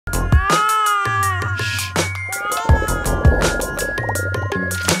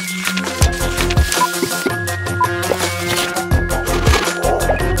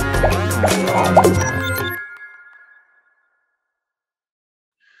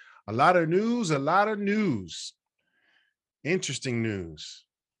A lot of news, a lot of news. Interesting news.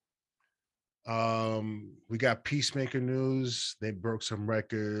 We got Peacemaker news. They broke some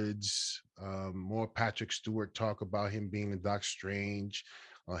records. More Patrick Stewart talk about him being in Doc Strange,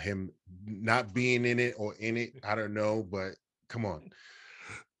 him not being in it or in it. I don't know, but come on.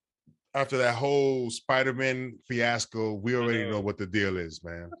 After that whole Spider-Man fiasco, we I already know know. what the deal is,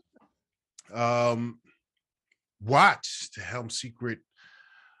 man. Um, watch the Helm Secret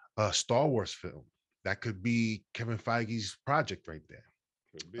Star Wars film. That could be Kevin Feige's project right there.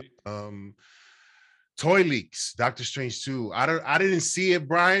 Could be. Um, Toy leaks, Doctor Strange 2. I didn't see it,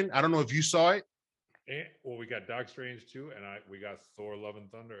 Brian. I don't know if you saw it. And well, we got Doc Strange too, and we got Thor: Love and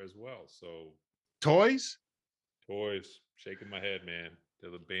Thunder as well. So Toys. toys, shaking my head, man. They're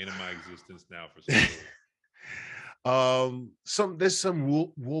the bane of my existence now for some toys. Some there's some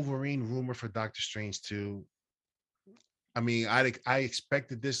Wolverine rumor for Doctor Strange 2. I mean, I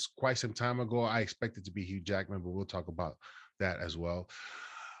expected this quite some time ago. I expected to be Hugh Jackman, but we'll talk about that as well.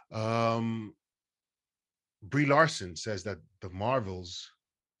 Um, Brie Larson says that the Marvels,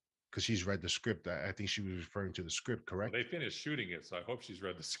 because she's read the script. I think she was referring to the script, Well, they correct? finished shooting it, so I hope she's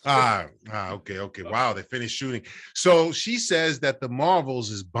read the script. Okay. Wow, they finished shooting. So she says that the Marvels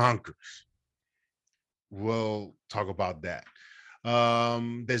is bonkers. We'll talk about that.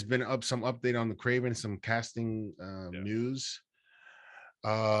 There's been some update on the Kraven, some casting Yeah. news.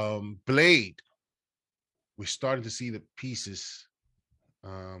 Blade, we're starting to see the pieces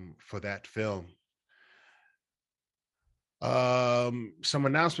for that film. Some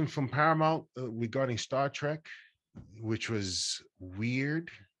announcement from Paramount regarding Star Trek, which was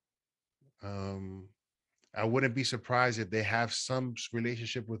weird. Um, I wouldn't be surprised if they have some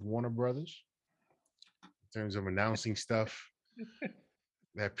relationship with Warner Brothers in terms of announcing stuff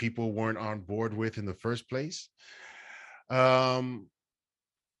that people weren't on board with in the first place. Um,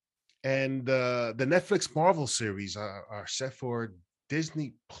 and the Netflix Marvel series are set for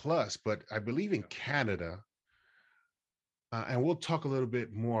Disney Plus, but I believe in Yeah. Canada. And we'll talk a little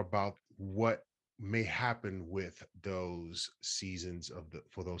bit more about what may happen with those seasons of the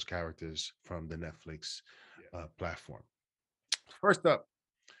for those characters from the Netflix Yeah. platform. First up,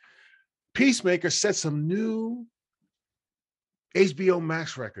 Peacemaker set some new HBO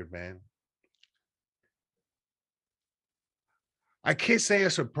Max record, man. I can't say a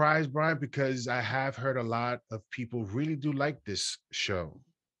surprise, Brian, because I have heard a lot of people really do like this show.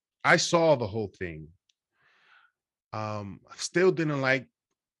 I saw the whole thing. Still didn't like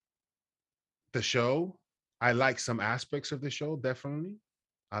the show. I like some aspects of the show, definitely.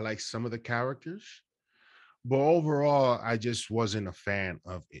 I like some of the characters, but overall, I just wasn't a fan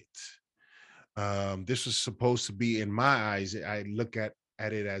of it. This was supposed to be, in my eyes, I look at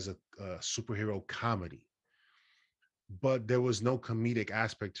it as a superhero comedy, but there was no comedic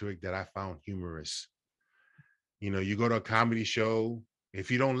aspect to it that I found humorous. You know, you go to a comedy show. If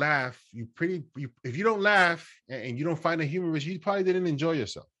you don't laugh, if you don't laugh and you don't find it humorous, you probably didn't enjoy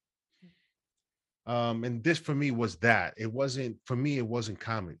yourself. And this for me was that. It wasn't for me, it wasn't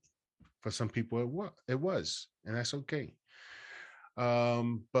comedy. For some people, it was, and that's okay.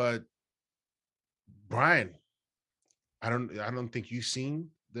 But Brian, I don't think you've seen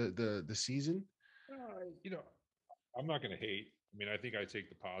the season. You know, I'm not going to hate. I mean, I think I take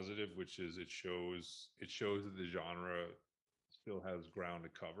the positive, which is it shows that the genre still has ground to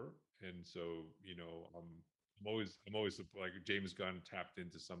cover, and so I'm always like James Gunn tapped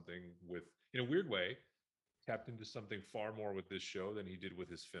into something with in a weird way tapped into something far more with this show than he did with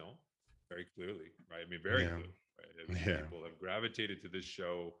his film, very clearly, right? I mean, very Yeah, clearly, right? I mean, yeah, people have gravitated to this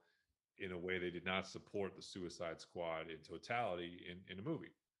show in a way they did not support the Suicide Squad in totality in a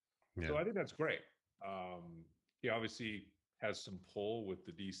movie. So yeah, I think that's great. He obviously has some pull with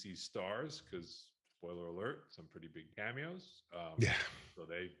the DC stars because, spoiler alert, some pretty big cameos. yeah, So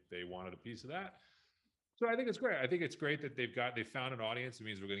they wanted a piece of that. So I think it's great. I think it's great that they found an audience. It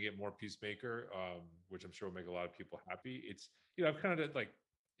means we're going to get more Peacemaker, which I'm sure will make a lot of people happy. It's I've kind of like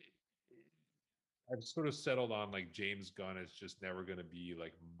I've sort of settled on like James Gunn is just never going to be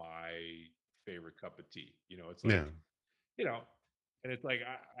like my favorite cup of tea. It's yeah, like you know, and it's like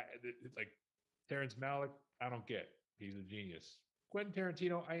it's like Terrence Malick, I don't get. He's a genius. Quentin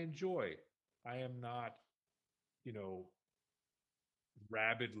Tarantino, I enjoy. I am not, you know,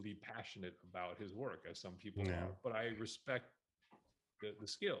 rabidly passionate about his work as some people yeah. are, but I respect the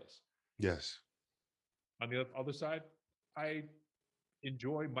skills. Yes. On the other side, I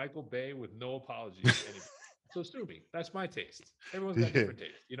enjoy Michael Bay with no apologies to anybody. So sue me. That's my taste. Everyone's got Yeah, different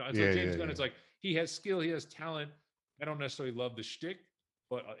taste, And so yeah, James yeah, Gunn yeah, is like he has skill, he has talent. I don't necessarily love the shtick,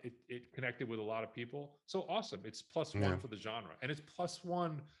 but it connected with a lot of people. So awesome. It's plus yeah, one for the genre, and it's plus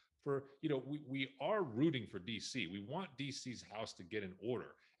one for, we are rooting for DC. We want DC's house to get in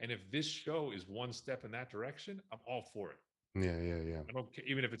order. And if this show is one step in that direction, I'm all for it. Yeah, yeah, yeah. I don't care,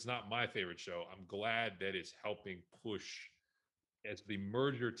 even if it's not my favorite show. I'm glad that it's helping push as the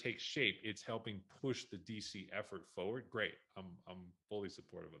merger takes shape. It's helping push the DC effort forward. Great. I'm fully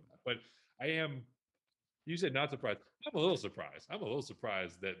supportive of that. But I am. You said not surprised. I'm a little surprised. I'm a little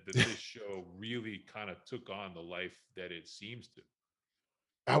surprised that this show really kind of took on the life that it seems to.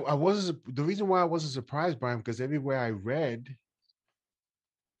 I wasn't the reason why I wasn't surprised, Brian, because everywhere I read,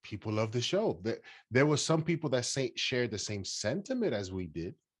 people love the show. There were some people that shared the same sentiment as we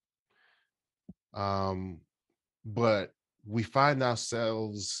did. Um, but we find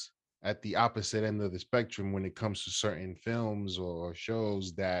ourselves at the opposite end of the spectrum when it comes to certain films or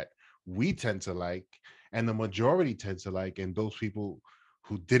shows that we tend to like and the majority tend to like, and those people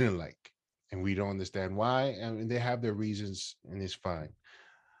who didn't like, and we don't understand why. I mean, they have their reasons and it's fine.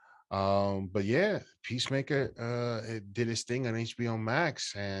 But yeah, Peacemaker it did its thing on HBO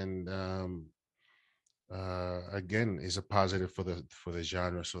Max, and again is a positive for the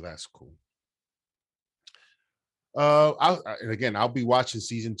genre, so that's cool. And again, I'll be watching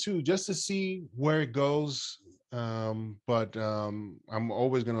season 2 just to see where it goes. But I'm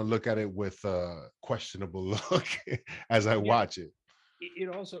always gonna look at it with a questionable look as I Yeah. watch it. It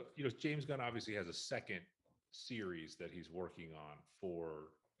also, James Gunn obviously has a second series that he's working on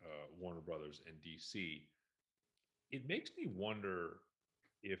for Warner Brothers and DC. It makes me wonder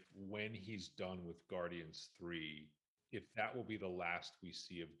if when he's done with Guardians 3, if that will be the last we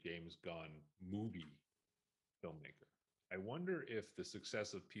see of James Gunn movie filmmaker. I wonder if the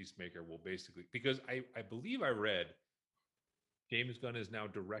success of Peacemaker will basically, because I believe I read James Gunn is now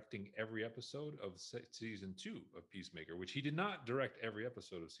directing every episode of season 2 of Peacemaker, which he did not direct every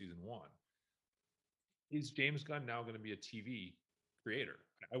episode of season 1. Is James Gunn now going to be a TV creator?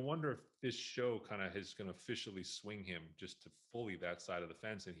 I wonder if this show kind of is going to officially swing him just to fully that side of the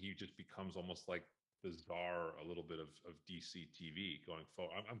fence, and he just becomes almost like the czar a little bit of DC TV going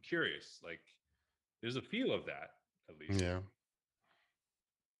forward. I'm curious. Like, there's a feel of that at least. Yeah.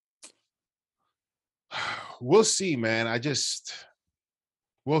 We'll see, man.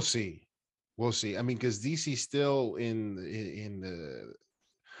 We'll see. We'll see. I mean, because DC's still in the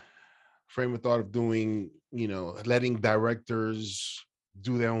frame of thought of doing, letting directors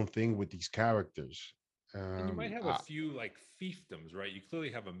do their own thing with these characters. And you might Um, have a I, few like fiefdoms, right? You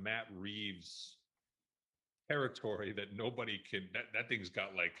clearly have a Matt Reeves territory that nobody can. That thing's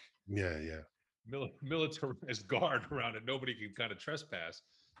got like yeah, yeah, militarized guard around it. Nobody can kind of trespass.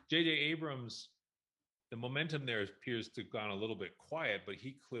 J.J. Abrams, the momentum there appears to have gone a little bit quiet, but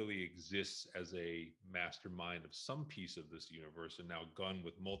he clearly exists as a mastermind of some piece of this universe. And now Gunn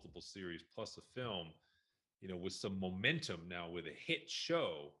with multiple series plus a film, with some momentum now with a hit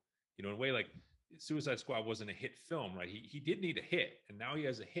show, in a way like Suicide Squad wasn't a hit film, right? He did need a hit, and now he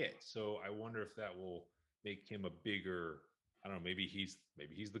has a hit. So I wonder if that will make him a bigger. I don't know. Maybe he's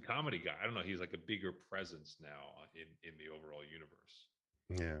the comedy guy. I don't know. He's like a bigger presence now in the overall universe.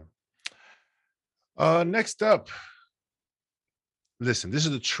 yeah. Next up, listen, this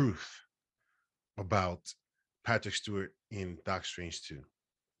is the truth about Patrick Stewart in Doc Strange 2.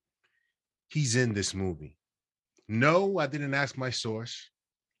 He's in this movie. No, I didn't ask my source.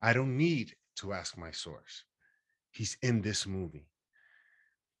 I don't need to ask my source. He's in this movie.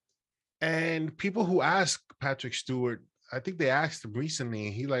 And people who ask Patrick Stewart, I think they asked him recently,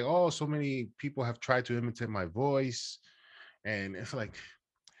 and he like, oh, so many people have tried to imitate my voice. And it's like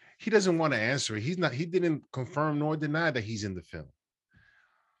he doesn't want to answer it. He didn't confirm nor deny that he's in the film.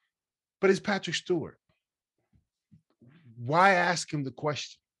 But it's Patrick Stewart. Why ask him the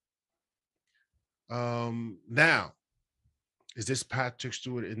question? Now, is this Patrick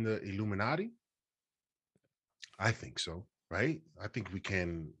Stewart in the Illuminati? I think so, right? I think we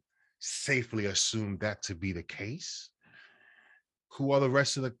can safely assume that to be the case. Who are the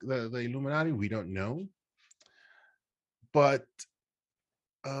rest of the Illuminati? We don't know. But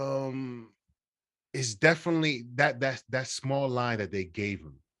um it's definitely that small line that they gave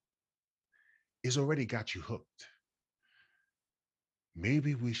him is already got you hooked.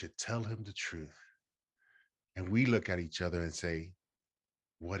 Maybe we should tell him the truth. And we look at each other and say,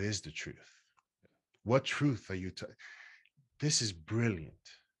 what is the truth? What truth are you This is brilliant,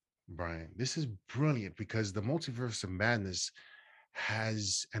 Brian. This is brilliant because the multiverse of madness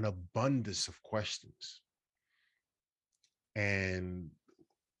has an abundance of questions. And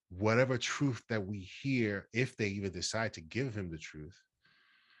whatever truth that we hear, if they even decide to give him the truth,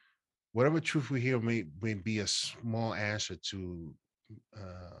 whatever truth we hear may be a small answer uh,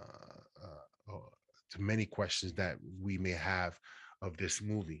 to many questions that we may have of this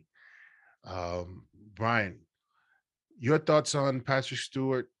movie. Brian, your thoughts on Patrick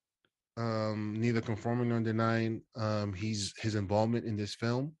Stewart? Neither confirming nor denying he's his involvement in this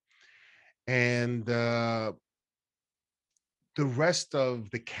film, and the rest of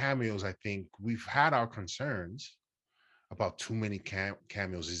the cameos. I think we've had our concerns about too many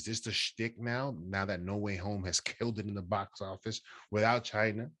cameos. Is this the shtick now? Now that No Way Home has killed it in the box office without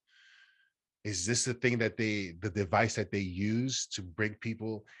China, is this the thing that the device that they use to bring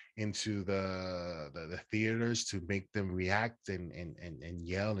people into the theaters to make them react and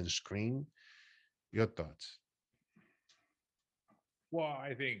yell and scream? Your thoughts? Well,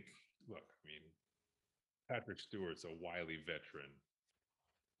 I think, look, I mean, Patrick Stewart's a wily veteran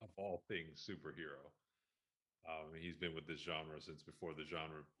of all things superhero. He's been with this genre since before the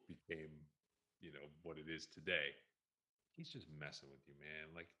genre became, what it is today. He's just messing with you,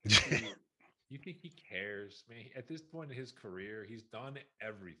 man. Like the dude, you think he cares, man? At this point in his career, he's done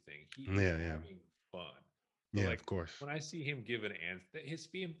everything. He is Yeah, yeah, having fun. So, yeah. like Of course. when I see him give an answer,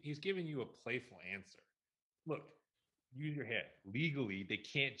 he's giving you a playful answer. Look, use your head. Legally, they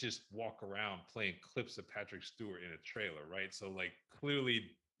can't just walk around playing clips of Patrick Stewart in a trailer, right? So, like, clearly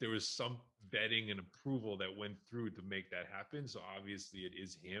there was some vetting and approval that went through to make that happen. So obviously, it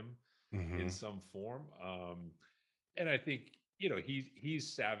is him in Hmm. some form. And I think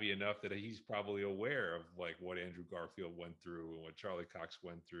he's savvy enough that he's probably aware of like what Andrew Garfield went through and what Charlie Cox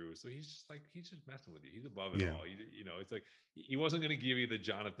went through. So he's just messing with you. He's above it Yeah. all. It's like he wasn't going to give you the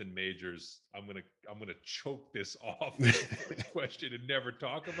Jonathan Majors. I'm gonna choke this off in the first question and never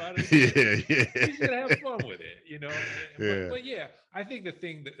talk about it again. Yeah, He's gonna have yeah, fun with it, But yeah. yeah, I think the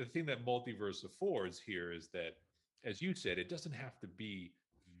thing that multiverse affords here is that, as you said, it doesn't have to be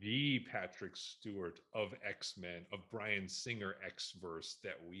the Patrick Stewart of X-Men, of Bryan Singer X-verse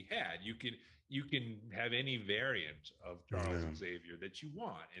that we had. You can have any variant of Charles Yeah. Xavier that you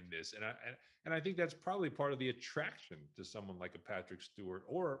want in this. And I think that's probably part of the attraction to someone like a Patrick Stewart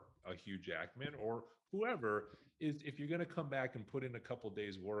or a Hugh Jackman or whoever, is if you're going to come back and put in a couple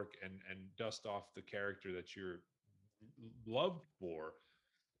days work and dust off the character that you're loved for,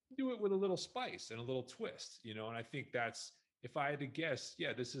 do it with a little spice and a little twist, and I think that's, if I had to guess,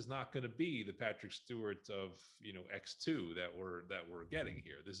 yeah, this is not going to be the Patrick Stewart of X2 that we're getting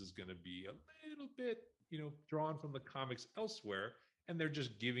here. This is going to be a little bit drawn from the comics elsewhere, and they're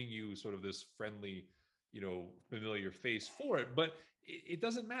just giving you sort of this friendly, familiar face for it. But it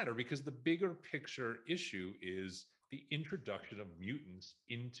doesn't matter, because the bigger picture issue is the introduction of mutants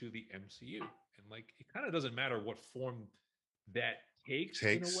into the MCU, and like it kind of doesn't matter what form that takes in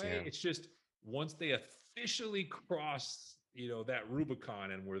a Takes, way. yeah. It's just once they officially cross, that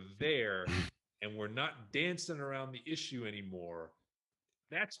Rubicon, and we're there and we're not dancing around the issue anymore,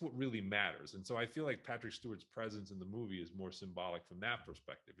 that's what really matters. And so I feel like Patrick Stewart's presence in the movie is more symbolic from that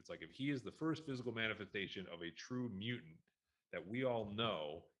perspective. It's like if he is the first physical manifestation of a true mutant that we all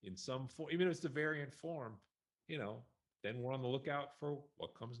know in some form, even if it's the variant form, you know, then we're on the lookout for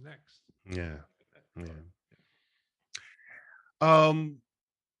what comes next. Yeah. In that Yeah. regard. Um,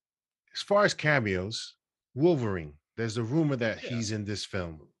 as far as cameos, Wolverine. There's a rumor that Yeah. he's in this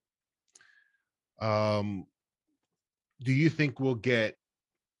film. Um, do you think we'll get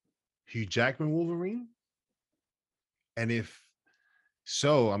Hugh Jackman Wolverine? And if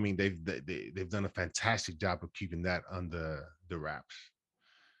so, I mean they've done a fantastic job of keeping that under the wraps.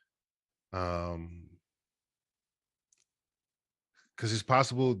 Um, because it's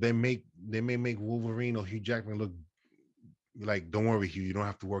possible they may make Wolverine or Hugh Jackman look like, don't worry, Hugh, you don't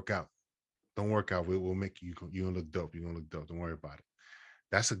have to work out. Don't work out. We'll make you gonna look dope. You're gonna look dope. Don't worry about it.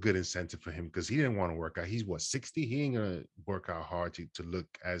 That's a good incentive for him because he didn't want to work out. He's what, 60? He ain't gonna work out hard to look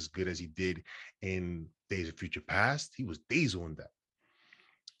as good as he did in Days of Future Past. He was Diesel in that.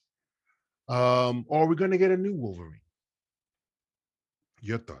 Or we're gonna get a new Wolverine.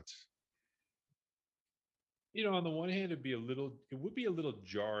 Your thoughts? On the one hand, it would be a little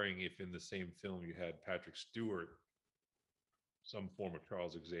jarring if in the same film you had Patrick Stewart, some form of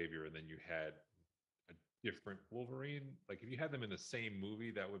Charles Xavier, and then you had a different Wolverine. Like if you had them in the same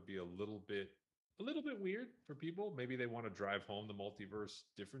movie, that would be a little bit weird for people. Maybe they want to drive home the multiverse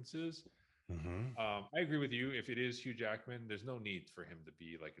differences. Mm-hmm. I agree with you. If it is Hugh Jackman, there's no need for him to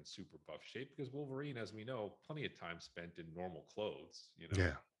be like in super buff shape, because Wolverine, as we know, plenty of time spent in normal clothes, Yeah, and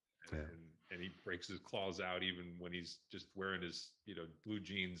yeah, and he breaks his claws out even when he's just wearing his blue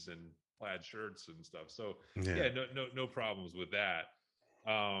jeans and plaid shirts and stuff. So yeah. yeah, no problems with that.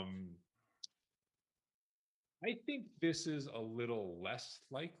 Um, I think this is a little less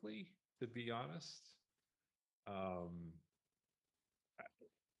likely, to be honest. Um,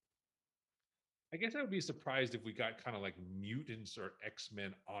 I guess I would be surprised if we got kind of like mutants or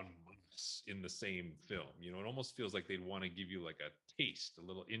X-Men en masse in the same film. You know, it almost feels like they'd want to give you like a taste, a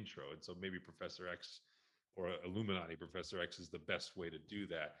little intro. And so maybe Professor X or Illuminati Professor X is the best way to do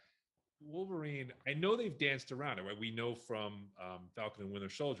that. Wolverine, I know they've danced around it, right? We know from Falcon and Winter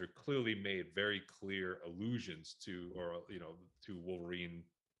Soldier clearly made very clear allusions to, or to Wolverine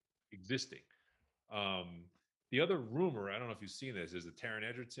existing. Um, the other rumor, I don't know if you've seen this, is the Taron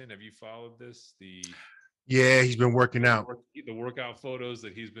Egerton. Have you followed this? Yeah, he's been working out. The workout photos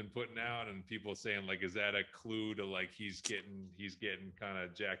that he's been putting out, and people saying like, is that a clue to like he's getting kind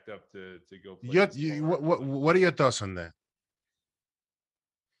of jacked up to go play this part? What are your thoughts on that?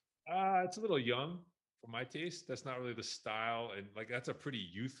 It's a little young for my taste. That's not really the style, and like that's a pretty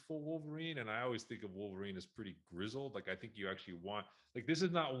youthful Wolverine. And I always think of Wolverine as pretty grizzled. Like I think you actually want like this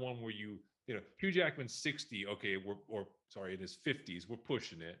is not one where Hugh Jackman's 60. Okay, or sorry, in his 50s. We're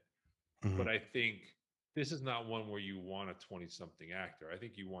pushing it, Mhm. but I think this is not one where you want a 20 something actor. I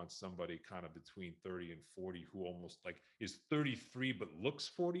think you want somebody kind of between 30 and 40 who almost like is 33 but looks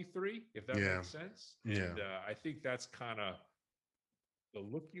 43, if that Yeah, makes sense. yeah, And I think that's kind of the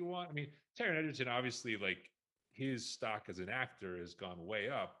look you want. I mean, Taron Egerton, obviously, like his stock as an actor has gone way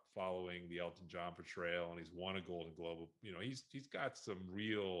up following the Elton John portrayal, and he's won a Golden Globe. You know, he's got some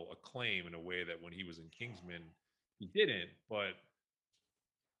real acclaim in a way that when he was in Kingsman, he didn't. But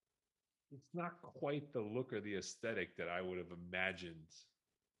it's not quite the look or the aesthetic that I would have imagined,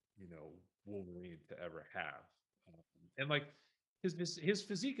 Wolverine to ever have. And like his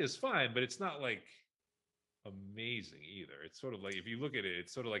physique is fine, but it's not like amazing either. It's sort of like if you look at it,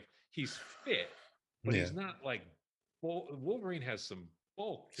 it's sort of like he's fit, but yeah. he's not like Wolverine has some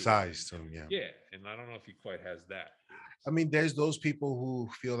bulk to it, Size and to him, yeah. yeah, and I don't know if he quite has that here. I So mean, there's those people who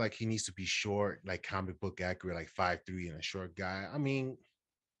feel like he needs to be short, like comic book accurate, like 5'3" and a short guy. I mean,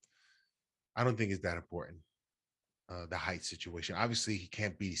 I don't think it's that important. The height situation. Obviously, he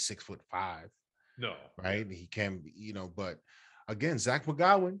can't be 6'5", no, yeah, right? He can, but again, Zach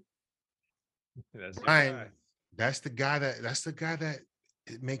McGowan, that's your guy. Brian, that's the guy that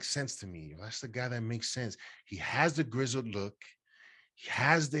it makes sense to me. That's the guy that makes sense. He has the grizzled look, he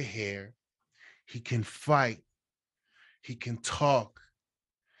has the hair, he can fight, he can talk,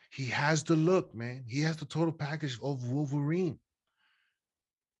 he has the look, man. He has the total package of Wolverine.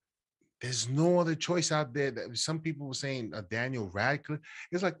 There's no other choice out there. That some people were saying Daniel Radcliffe.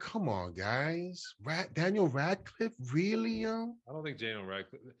 It's like, come on, guys. Daniel Radcliffe, really, yo? I don't think Daniel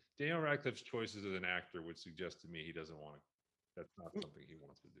Radcliffe's choices as an actor would suggest to me he doesn't want to. That's not something he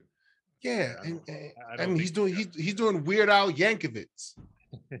wants to do. Yeah, I and, don't. and I I don't mean, think he he's doing Weird Al Yankovic. does.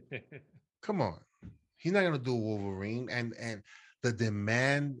 Come on, he's not gonna do Wolverine, and the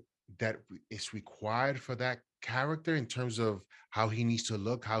demand that is required for that character in terms of how he needs to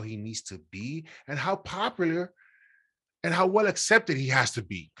look, how he needs to be, and how popular and how well accepted he has to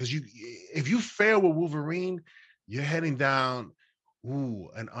be. Because if you fail with Wolverine, you're heading down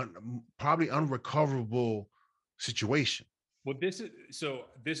probably unrecoverable situation. Well, this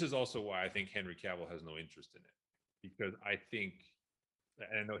is also why I think Henry Cavill has no interest in it, because I think,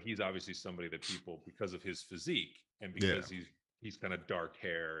 and I know he's obviously somebody that people, because of his physique and Yeah, because he's kind of dark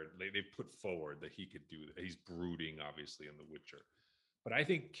hair, they put forward that he could do that. He's brooding, obviously, in The Witcher, but I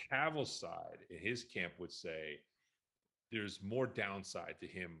think Cavill's side in his camp would say there's more downside to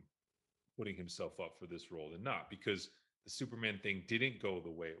him putting himself up for this role than not, because the Superman thing didn't go the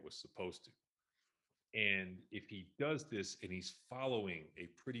way it was supposed to. And if he does this and he's following a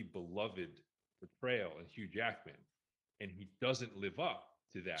pretty beloved portrayal in Hugh Jackman, and he doesn't live up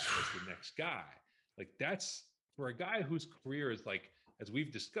to that as the next guy, like that's for a guy whose career is like, as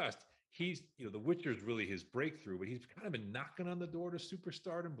we've discussed, The Witcher is really his breakthrough, but he's kind of been knocking on the door to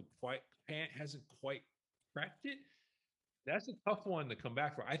superstardom, but hasn't quite cracked it. That's a tough one to come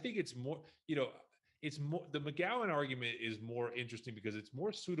back for. I think it's more the McGowan argument is more interesting because it's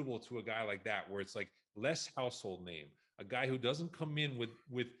more suitable to a guy like that, where it's like less household name, a guy who doesn't come in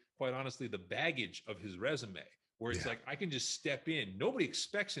with quite honestly the baggage of his resume, where it's yeah, like I can just step in, nobody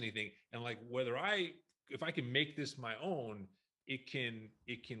expects anything, and like if I can make this my own, it can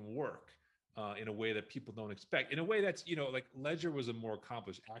work. In a way that people don't expect, in a way that's like Ledger was a more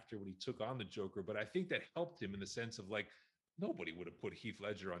accomplished actor when he took on the Joker, but I think that helped him in the sense of like nobody would have put Heath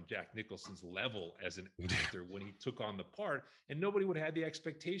Ledger on Jack Nicholson's level as an actor when he took on the part, and nobody would have had the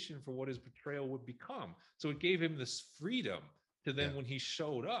expectation for what his portrayal would become. So it gave him this freedom to yeah. then, when he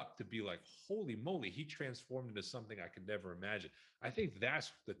showed up, to be like, holy moly, he transformed into something I could never imagine. I think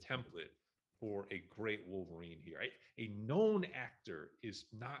that's the template for a great Wolverine here. A known actor is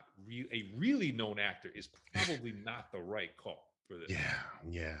not real. A really known actor is probably not the right call. for this. Yeah,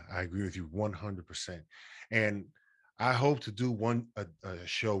 yeah, I agree with you 100%. And I hope to do a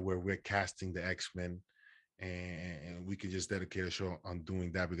show where we're casting the X-Men, and we could just dedicate a show on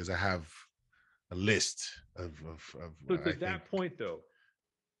doing that, because I have a list of So to I think. that point, though,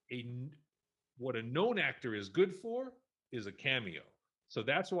 a what a known actor is good for is a cameo. So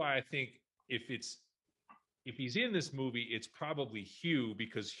that's why I think if it's if he's in this movie, it's probably Hugh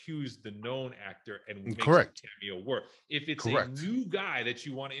because Hugh's the known actor and makes the Correct. cameo work. If it's a Correct. new guy that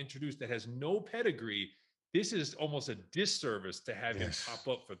you want to introduce that has no pedigree, this is almost a disservice to have him Yes. pop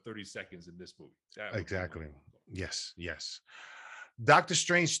up for 30 seconds in this movie. That would be my Exactly. Yes. Yes. Doctor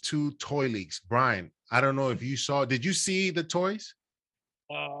Strange 2 toy leaks. Brian, I don't know if you saw. Did you see the toys?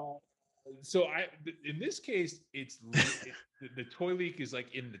 uh, so in this case, the toy leak is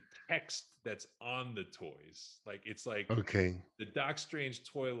like in the text that's on the toys. Like it's like Okay. the Doc Strange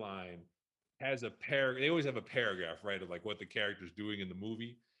toy line has a they always have a paragraph, right, of like what the character's doing in the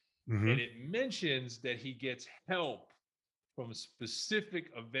movie. And Hmm. it mentions that he gets help from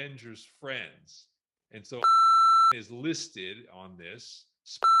specific Avengers friends. And so is listed on this,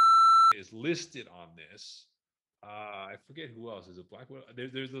 is listed on this. I forget who else is a Black Widow.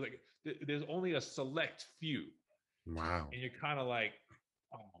 There's like there's only a select few, Wow. and you're kind of like,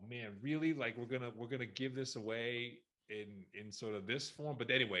 oh man, really? Like we're gonna give this away in sort of this form? But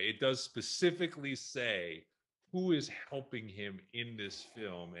anyway, it does specifically say who is helping him in this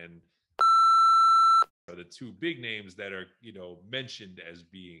film, and are the two big names that are mentioned as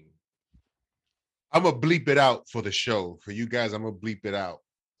being. I'm gonna bleep it out for the show. For you guys, I'm gonna bleep it out.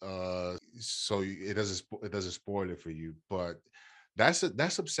 So it doesn't spoil it for you. But that's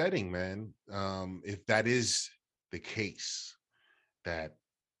upsetting, man. If that is the case, that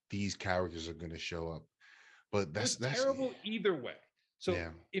these characters are gonna show up. But Well, it's that's terrible either way. So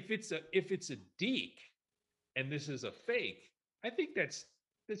yeah. if it's a deek and this is a fake, I think that's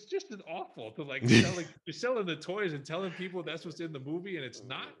just as awful to like you're selling the toys and telling people that's what's in the movie and it's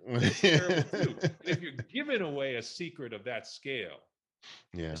not. That's terrible too. And if you're giving away a secret of that scale,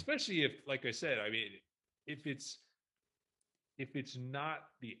 Yeah. especially if, like I said, I mean, if it's if it's not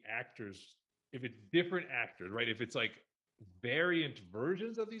the actors, if it's different actors, right? If it's like variant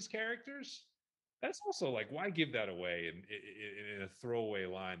versions of these characters, that's also like, why give that away in a throwaway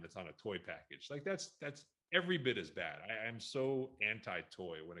line that's on a toy package? Like that's every bit as bad. I'm so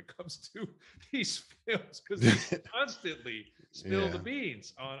anti-toy when it comes to these films because they constantly spill the Yeah.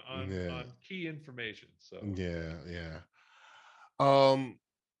 beans Yeah. on key information. So Yeah. Yeah. Um,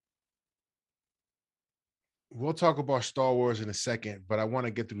 we'll talk about Star Wars in a second, but I want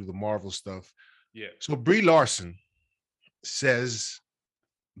to get through the Marvel stuff. yeah, So Brie Larson says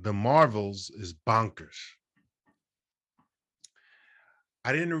the Marvels is bonkers.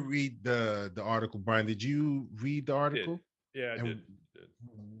 I didn't read the article, Brian. Did you read the did article? yeah, I did. And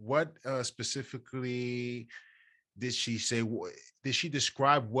what specifically did she say? Did she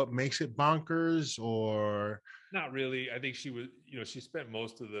describe what makes it bonkers, or Not really. I think she was, she spent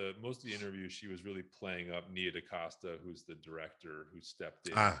most of the interview. She was really playing up Nia DaCosta, who's the director who stepped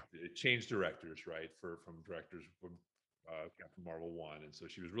in. ah? It changed directors, right? From directors from Captain Marvel 1, and so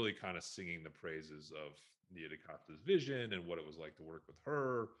she was really kind of singing the praises of Nia DaCosta's vision and what it was like to work with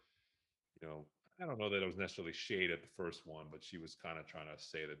her. You know, I don't know that it was necessarily shade at the first one, but she was kind of trying to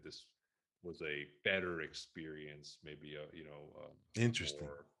say that this was a better experience, maybe a Interesting.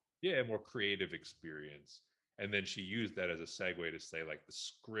 more, yeah, more creative experience. And then she used that as a segue to say like the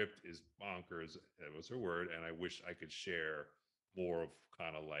script is bonkers. That was her word, and I wish I could share more of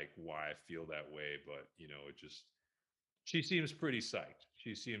kind of like why I feel that way, but it just she seems pretty psyched.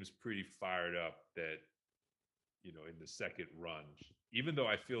 She seems pretty fired up that in the second run, even though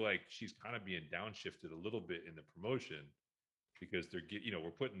I feel like she's kind of being downshifted a little bit in the promotion because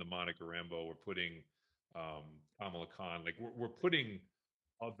we're putting the Monica Rambeau, we're putting um, Kamala Khan, like we're putting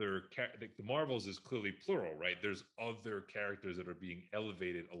like the Marvels is clearly plural, right? There's other characters that are being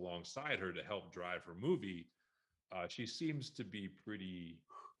elevated alongside her to help drive her movie. She seems to be pretty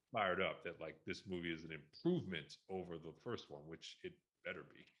fired up that like this movie is an improvement over the first one, which it better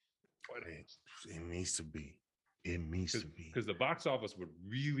be. Quite It, honest. it needs to be. It needs to be. Because the box office would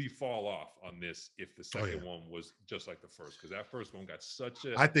really fall off on this if the Oh yeah. second one was just like the first. Because that first one got such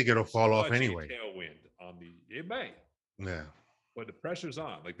a I think it'll fall off such a anyway. tailwind on the it may, Yeah. but the pressure's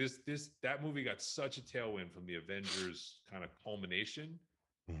on. Like that movie got such a tailwind from the Avengers kind of culmination.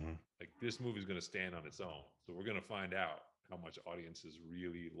 Mhm. Like this movie's going to stand on its own. So we're going to find out how much audiences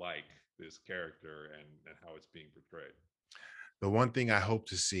really like this character and how it's being portrayed. The one thing I hope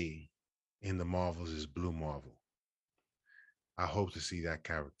to see in the Marvels is Blue Marvel. I hope to see that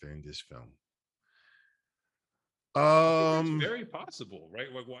character in this film. I think that's Um, very possible,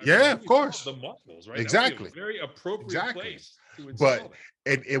 right? Like, well, I mean, the yeah, of movie's called course. The Marvels, right? That would be a Exactly. very appropriate Exactly. place to install But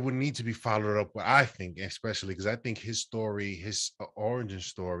that. it would need to be followed up with, I think, especially because I think his story, his origin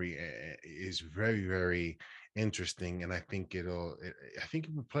story is very, very interesting. And I think I think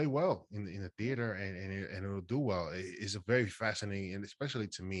it would play well in the Yeah. theater, and it'll do well. It's a very fascinating, and especially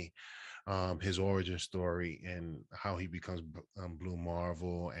to me, his origin story and how he becomes Blue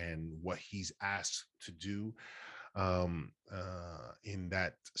Marvel and what he's asked to do in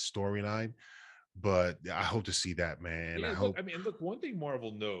that storyline. But I hope to see that, man. I Yeah, look, hope, I mean, look, one thing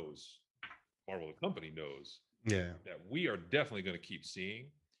Marvel knows, Marvel the company knows, yeah, that we are definitely going to keep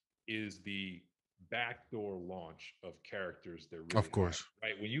seeing is the backdoor launch of characters they're really of high, course.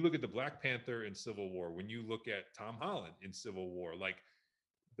 right? When you look at the Black Panther in Civil War, when you look at Tom Holland in Civil War, like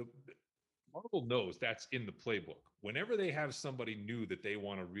the Marvel knows that's in the playbook. Whenever they have somebody new that they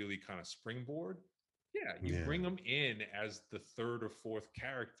want to really kind of springboard, yeah, you Yeah, bring them in as the third or fourth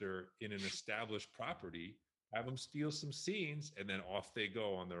character in an established property, have them steal some scenes, and then off they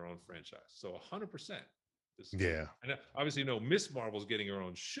go on their own franchise. So 100%. This yeah, and obviously, Miss Marvel's getting her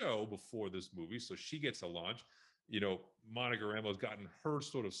own show before this movie, so she gets a launch. Monica Rambeau's gotten her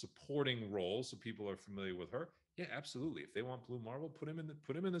sort of supporting role, so people are familiar with her. Yeah, absolutely. If they want Blue Marvel, put him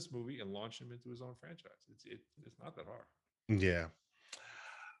in this movie and launch him into his own franchise. It's not that hard. yeah.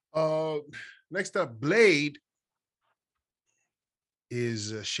 Uh, Next up, Blade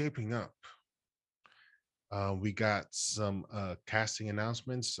is shaping up. We got some casting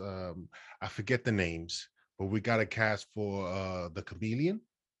announcements. I forget the names, but we got a cast for the Chameleon,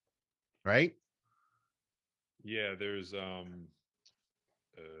 right? Yeah, there's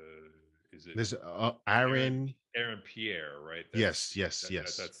is it There's Aaron Aaron. Aaron Pierre, right? Yes, yes,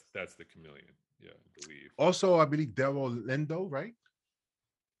 yes. That's the chameleon. Yeah, I believe. Also, I believe Daryl Lendo, right?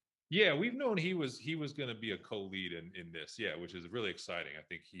 Yeah, we've known he was going to be a co-lead in this. Yeah, which is really exciting. I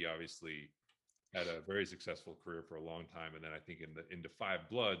think he obviously had a very successful career for a long time, and then I think into Five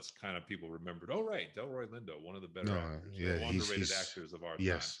Bloods, kind of people remembered. Oh, right, Delroy Lindo, one of the better No, actors, yeah, underrated actors of our time.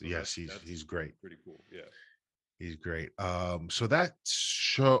 yes, So yes, that's he's great. pretty cool. Yeah. He's great. So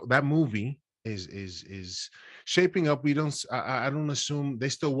that movie is shaping up. We don't. I don't assume they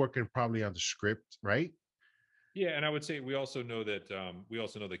still working probably on the script, right? Yeah, and I would say we also know that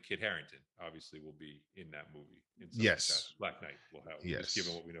Kit Harrington obviously will be in that movie in some Yes, capacity. Black Knight will have, just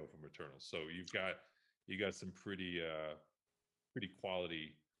given yes, what we know from Eternals. So you got some pretty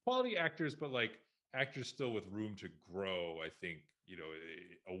quality actors, but like actors still with room to grow. I think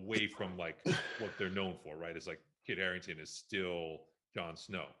away from like what they're known for. Right, it's like Kit Harrington is still Jon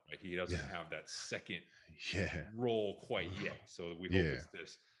Snow. Right, he doesn't yeah, have that second yeah, role quite yet. So we hope yeah, it's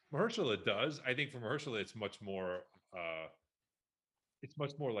this. Mahershala does. I think for Mahershala, uh, it's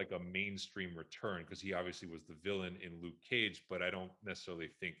much more like a mainstream return because he obviously was the villain in Luke Cage, but I don't necessarily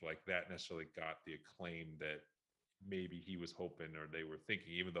think like that necessarily got the acclaim that maybe he was hoping or they were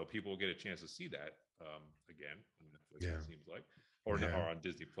thinking. Even though people will get a chance to see that again on Netflix, it yeah, seems like, or yeah, on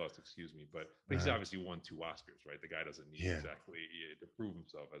Disney Plus, excuse me. But he's uh, obviously won 2 Oscars, right? The guy doesn't need yeah, exactly to prove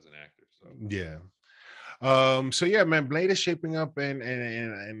himself as an actor. So yeah. So yeah, man, Blade is shaping up,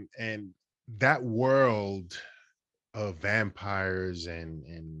 and that world of vampires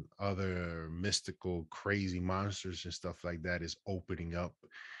and other mystical crazy monsters and stuff like that is opening up,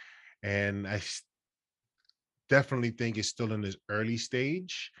 and definitely think it's still in this early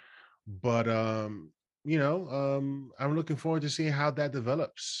stage, but I'm looking forward to seeing how that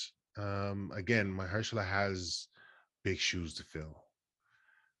develops. Again, Mahershala has big shoes to fill.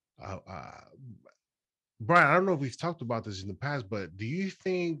 Brian, I don't know if we've talked about this in the past, but do you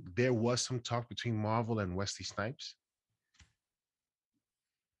think there was some talk between Marvel and Wesley Snipes?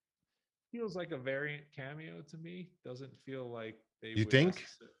 feels like a variant cameo to me. Doesn't feel like they You would think?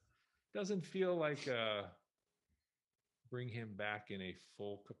 necessarily. Doesn't feel like bring him back in a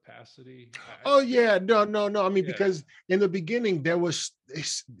full capacity. Oh yeah, no, no, no. I mean, Yeah, because in the beginning there was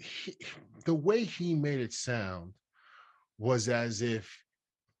the way he made it sound was as if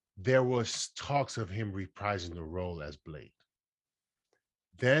there was talks of him reprising the role as Blade.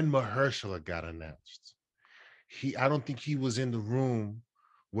 Then Mahershala got announced. I don't think he was in the room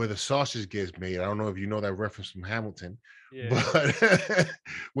where the sausage gets made. I don't know if you know that reference from Hamilton, yeah, yeah. but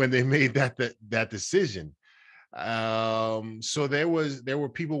when they made that decision, so there were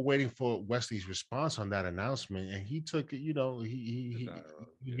people waiting for Wesley's response on that announcement, and he took it. The dialogue. He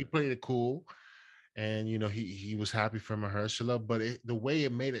Yeah, played it cool, and he was happy for Mahershala, but the way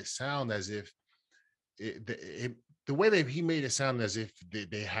it made it sound as if the way that he made it sound as if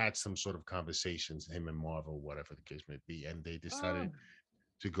they had some sort of conversations, him and Marvel, whatever the case may be, and they decided um,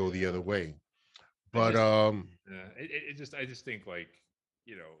 to go the yeah. other way. I But just, I just think like,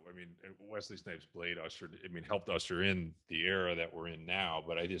 I mean, Wesley Snipes Blade ushered, I mean, helped usher in the era that we're in now.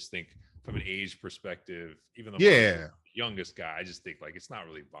 But I just think from an age perspective, even though Mark was yeah, the youngest guy, I just think like it's not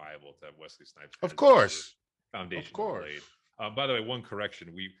really viable to have Wesley Snipes of as the sort of course, of foundation of course. Blade. By the way, one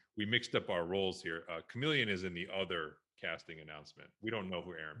correction: we mixed up our roles here. Chameleon is in the other casting announcement. We don't know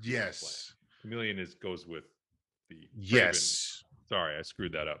who Aaron Pierre is playing. Yes, Chameleon goes with the Kraven. yes, Sorry, I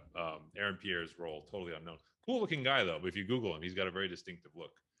screwed that up. Aaron Pierre's role, totally unknown. Cool looking guy though. But if you Google him, he's got a very distinctive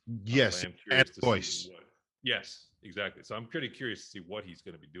look. But I yes, am and curious to see voice. what. Yes, exactly. So I'm pretty curious to see what he's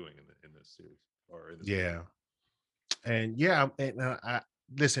going to be doing in this series or in this movie. Yeah, and yeah, and I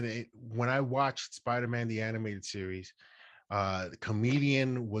listen. When I watched Spider-Man the animated series, the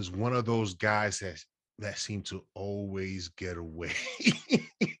comedian was one of those guys that seemed to always get away,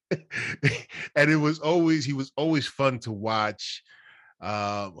 and he was always fun to watch.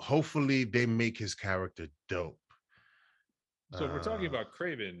 Hopefully, they make his character dope. So if we're talking Uh, about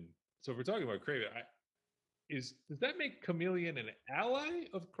Craven, so if we're talking about Craven, does that make Chameleon an ally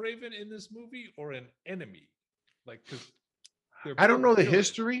of Craven in this movie or an enemy? Like, because they're I don't both know the villains.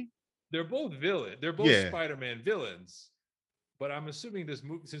 history. They're both villain. They're both Yeah, Spider-Man villains. But I'm assuming this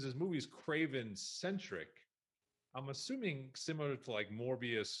movie, since this movie is Craven centric, I'm assuming similar to like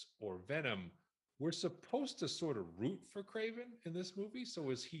Morbius or Venom, we're supposed to sort of root for Craven in this movie. So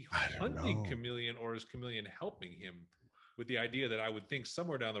is he I don't hunting know. Chameleon or is Chameleon helping him? With the idea that I would think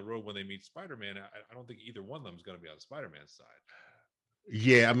somewhere down the road when they meet Spider-Man, I don't think either one of them is going to be on Spider-Man's side.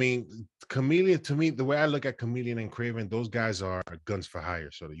 Yeah, I mean, Chameleon to me, the way I look at Chameleon and Craven, those guys are guns for hire.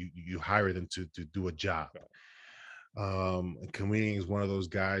 So you hire them to do a job. So, Chameleon is one of those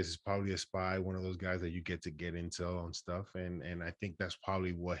guys, is probably a spy, one of those guys that you get intel on stuff. And I think that's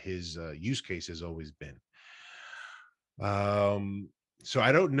probably what his use case has always been. Um, so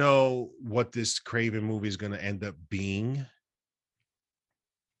I don't know what this Craven movie is gonna end up being.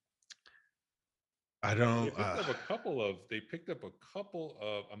 I they don't picked up a couple of. They picked up a couple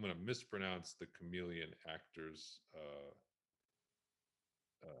of. I'm going to mispronounce the chameleon actor's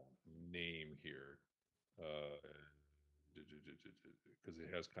name here, because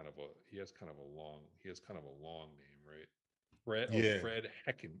it has kind of a. He has kind of a long. He has kind of a long name, right? yeah. Fred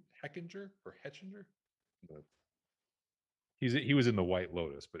Heckinger or Hetchinger. The, he was in the White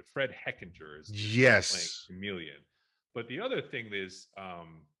Lotus, but Fred Heckinger is playing Yes. Chameleon. But the other thing is,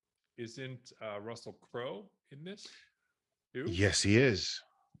 isn't Russell Crowe in this too? Yes, he is.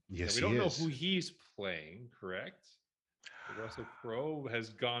 Now Yes, we he don't know who is. he's playing, correct? But Russell Crowe has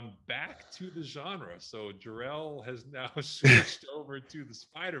gone back to the genre, so Jarrell has now switched over to the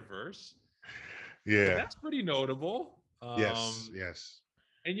Spider Verse. So Yeah. that's pretty notable. Yes. Yes.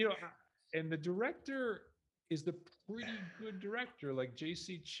 And and the director is the pretty good director. Like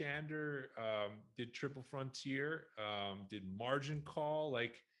J.C. Chander did Triple Frontier, did Margin Call.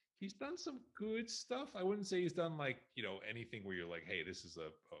 Like he's done some good stuff. I wouldn't say he's done like anything where you're like, hey, this is a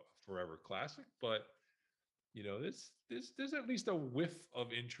forever classic, but this there's at least a whiff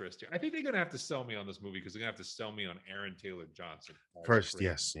of interest here. I think they're gonna have to sell me on this movie because they're gonna have to sell me on Aaron Taylor Johnson as First, Craven.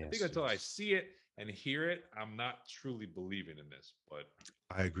 yes, I think yes, until I yes. see it and hear it, I'm not truly believing in this. But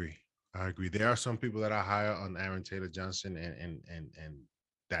I agree. I agree. There are some people that are higher on Aaron Taylor Johnson and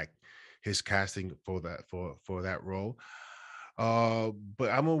that his casting for that role. But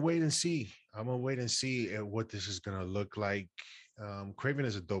I'm gonna wait and see. I'm gonna wait and see what this is gonna look like. Craven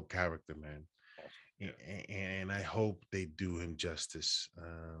is a dope character, man, awesome, yeah. and I hope they do him justice.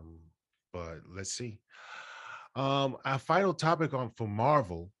 But let's see. Our final topic on for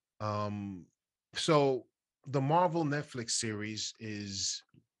Marvel. Um, so the Marvel Netflix series is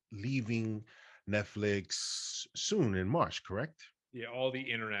leaving Netflix soon in March, correct? Yeah, all the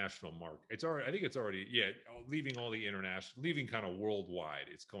international mark. It's already. I think it's already. Yeah, leaving all the international, leaving kind of worldwide.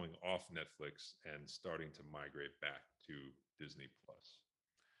 It's going off Netflix and starting to migrate back to Disney Plus.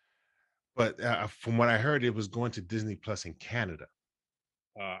 But from what I heard, it was going to Disney Plus in Canada.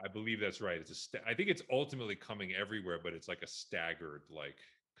 I believe that's right. I think it's ultimately coming everywhere, but it's like a staggered, like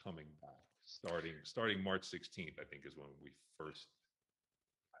coming back, starting March 16th. I think is when we first.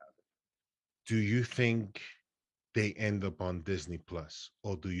 Do you think they end up on Disney Plus,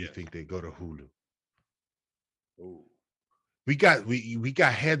 or do you Yes. think they go to Hulu? Oh, We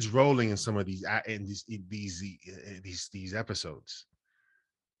got heads rolling in some of these in these episodes.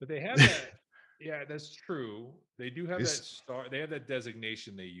 but they have that. Yeah, that's true. They do have that It's star. They have that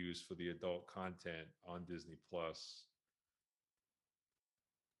designation they use for the adult content on Disney Plus.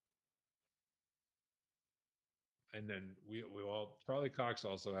 And then we all Charlie Cox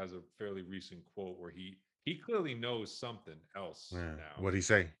also has a fairly recent quote where he clearly knows something else now. What'd he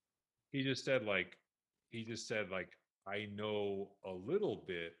say? he just said like I know a little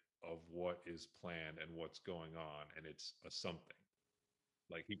bit of what is planned and what's going on, and it's a something.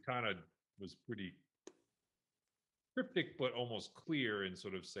 Like he kind of was pretty cryptic, but almost clear in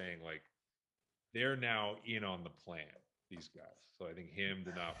sort of saying like they're now in on the plan. These guys. So I think him,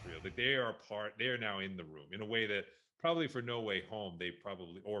 D'Onofrio, like they are part. They are now in the room in a way that probably for No Way Home they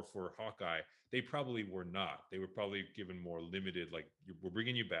probably, or for Hawkeye they probably were not. They were probably given more limited. Like we're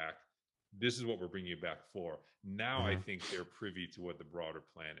bringing you back. This is what we're bringing you back for. Now I Mhm. think they're privy to what the broader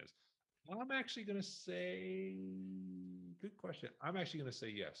plan is. I'm actually going to say, good question. I'm actually going to say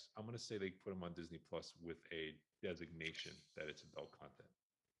yes. I'm going to say they put them on Disney Plus with a designation that it's adult content.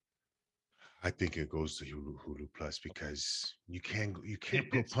 I think it goes to Hulu Plus Okay. because you can't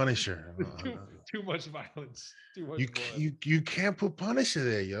put It's Punisher too much violence, too much you blood. you can't put Punisher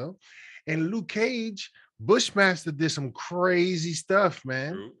there, yo. And Luke Cage, Bushmaster did some crazy stuff,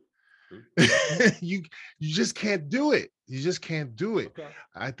 man. True, true. you you just can't do it. You just can't do it. Okay,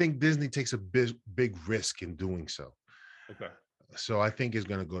 I think Disney takes a big risk in doing so. okay. So I think it's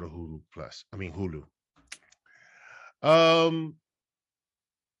gonna go to Hulu Plus. I mean Hulu. Um,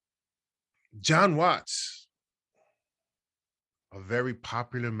 John Watts, a very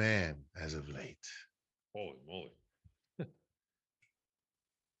popular man as of late. Holy moly!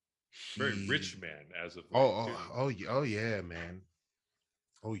 Very rich He man as of late oh too. oh yeah, man.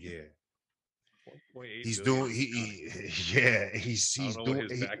 Oh yeah. 1.8 He's billion. doing God, yeah, I don't he's know what doing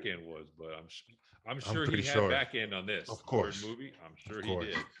his back end was, but I'm I'm sure he pretty had sure. back end on this Of third course. movie. I'm Of sure he course.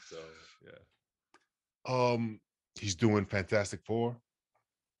 did. So yeah, Um he's doing Fantastic Four,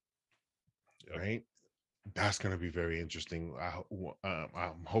 yep. right? That's going to be very interesting.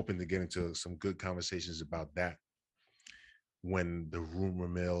 I'm hoping to get into some good conversations about that when the rumor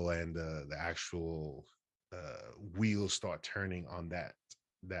mill and the actual wheels start turning on that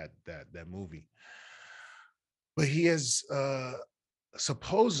movie. But he is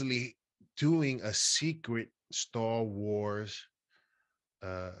supposedly doing a secret Star Wars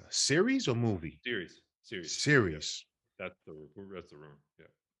series or movie Series. Yep. series. That's the rumor. Yeah.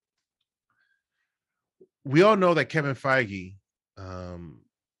 We all know that Kevin Feige um,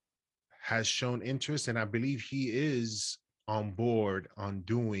 has shown interest, and I believe he is on board on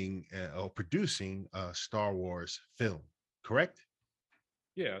doing or producing a Star Wars film. Correct?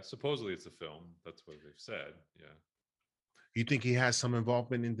 Yeah, supposedly it's a film. That's what they've said. Yeah, You think he has some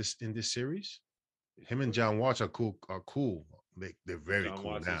involvement in this series? he Him and should. John Watts are cool. Are cool. They're very John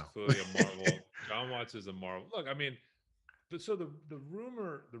cool Watts is now. clearly a Marvel. John Watts is a Marvel. Look, I mean, so the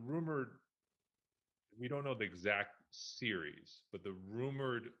rumored, we don't know the exact series, but the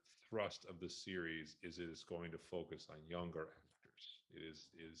rumored thrust of the series is it is going to focus on younger actors. It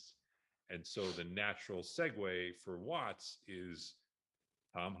is, and so the natural segue for Watts is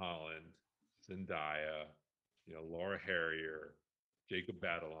Tom Holland, Zendaya, Laura Harrier, Jacob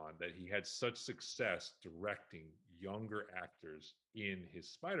Batalon, that he had such success directing younger actors in his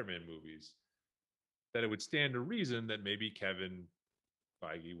Spider-Man movies that it would stand to reason that maybe Kevin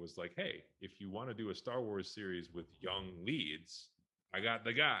Feige was like, "Hey, if you want to do a Star Wars series with young leads, I got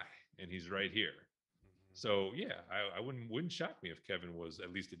the guy, and he's right here." So yeah, I wouldn't shock me if Kevin was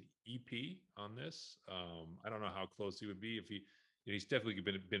at least an EP on this. I don't know how close he would be if he's definitely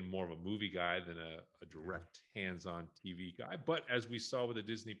been more of a movie guy than a direct hands-on TV guy. But as we saw with the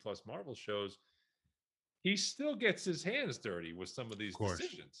Disney Plus Marvel shows, he still gets his hands dirty with some of these Of course.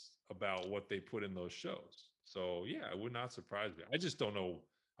 decisions about what they put in those shows. So yeah, it would not surprise me. I just don't know.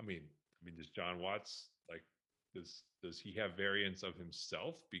 I mean, does John Watts like does he have variants of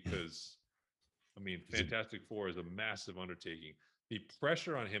himself? Because I mean, Is it? Fantastic Four is a massive undertaking. The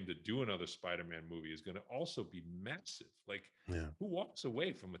pressure on him to do another Spider-Man movie is going to also be massive. Like, Yeah. who walks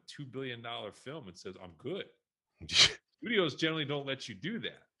away from a $2 billion film and says, "I'm good"? Studios generally don't let you do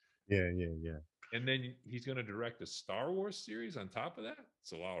that. Yeah. Yeah. Yeah. And then he's going to direct a Star Wars series on top of that.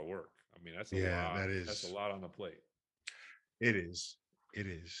 It's a lot of work. I mean, that's a Yeah. lot. That That's a is. lot on the plate. It is. It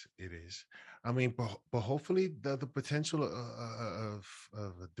is. It is. I mean, but hopefully the potential of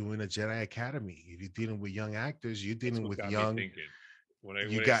doing a Jedi Academy. If you're dealing with young actors, you're That's dealing what with got me young. thinking. When I You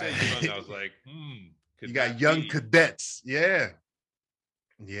when I got said young, I was like, you could got that young be? cadets. Yeah.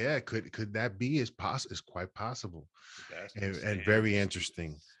 Yeah. Could that be? Is possible? It's quite possible, Sebastian and Stan? very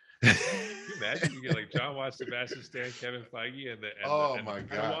interesting. Jesus. Can you imagine you get like John Watts, Sebastian Stan, Kevin Feige, and the and the Oh and the my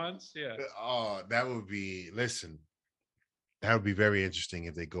God. Padawans? Yeah. Oh, that would be. Listen, that would be very interesting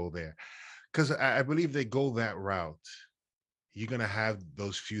if they go there, because I believe they go that route. You're gonna have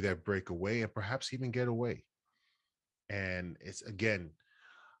those few that break away and perhaps even get away. And it's again,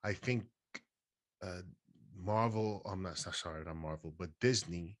 I think uh Marvel, I'm not sorry, not Marvel, but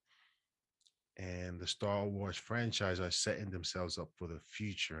Disney and the Star Wars franchise are setting themselves up for the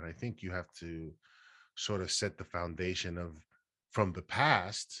future. And I think you have to sort of set the foundation of from the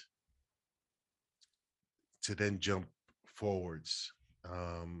past to then jump forwards.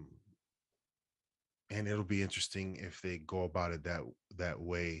 Um, and it'll be interesting if they go about it that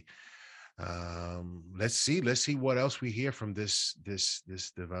way. Let's see what else we hear from this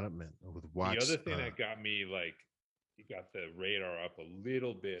development with The Watts. other thing that got me like, it got the radar up a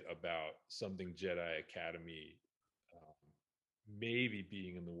little bit about something Jedi Academy um, maybe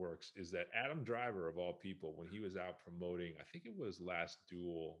being in the works is that Adam Driver, of all people, when he was out promoting, I think it was Last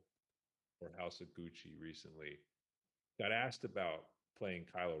Duel or House of Gucci recently, got asked about playing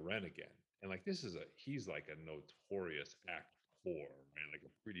Kylo Ren again. And like, he's like a notorious actor, man, like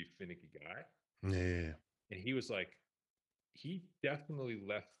a pretty finicky guy. Yeah. And he was like, he definitely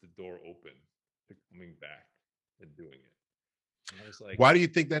left the door open to coming back and doing it. And I was like, Why do you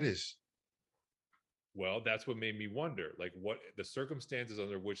think that is? well, that's what made me wonder, like, what the circumstances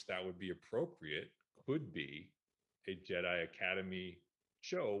under which that would be appropriate could be a Jedi Academy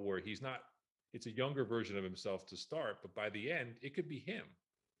show where he's not, it's a younger version of himself to start, but by the end, it could be him.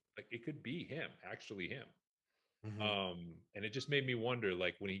 Like, it could be him, actually him. Mhm. And it just made me wonder,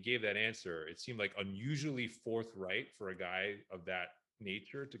 like, when he gave that answer, it seemed like unusually forthright for a guy of that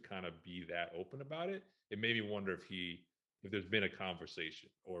nature to kind of be that open about it. It made me wonder if there's been a conversation,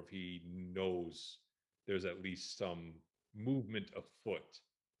 or if he knows there's at least some movement afoot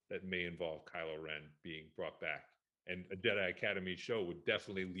that may involve Kylo Ren being brought back. And a Jedi Academy show would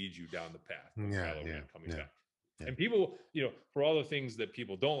definitely lead you down the path of Yeah, Kylo yeah, Ren coming yeah, back. yeah. And people, for all the things that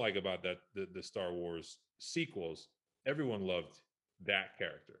people don't like about the Star Wars sequels, everyone loved that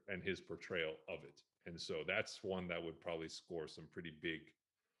character and his portrayal of it. And so that's one that would probably score some pretty big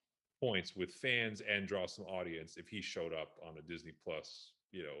points with fans and draw some audience if he showed up on a Disney Plus,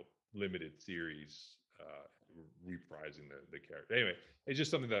 limited series, reprising the character. Anyway, it's just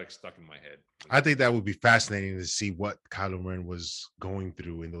something that like stuck in my head when I you think said that would be fascinating to see what Kylo Ren was going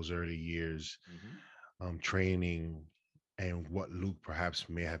through in those early years, that. training, and what Luke perhaps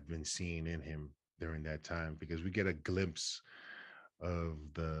may have been seeing in him during that time, because we get a glimpse of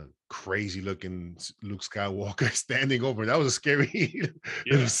the crazy looking Luke Skywalker standing over. That was a scary little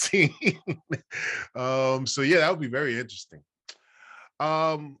Yeah. scene. So yeah, that would be very interesting.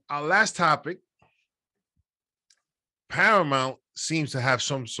 Our last topic, Paramount seems to have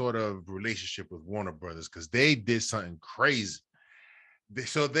some sort of relationship with Warner Brothers because they did something crazy.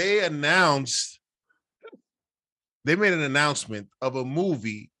 So they made an announcement of a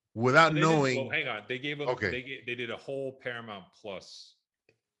movie without Well, they didn't. Well, knowing. hang on. They gave them. Okay, They did a whole Paramount Plus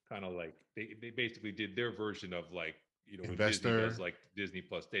kind of like, they basically did their version of like, when Disney does investor. like Disney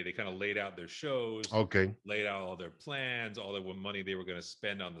Plus Day. They kind of laid out their shows, Okay, laid out all their plans, all the money they were going to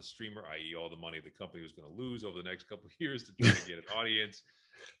spend on the streamer, i.e., all the money the company was going to lose over the next couple of years to try to get an audience,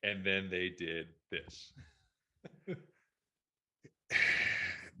 and then they did this.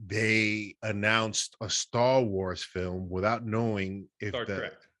 they announced a Star Wars film without knowing if Star the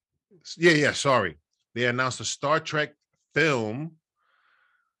Trek. yeah, sorry. They announced a Star Trek film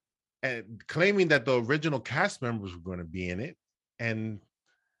and claiming that the original cast members were going to be in it. And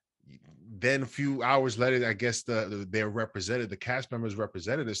then a few hours later, I guess their representative, the cast members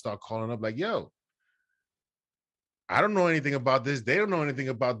representatives start calling up like, yo, I don't know anything about this. They don't know anything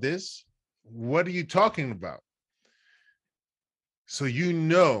about this. What are you talking about? So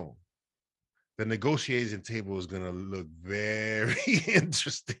the negotiating table is going to look very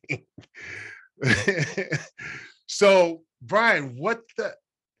interesting. So, Brian, what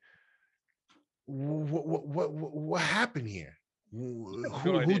happened here? I have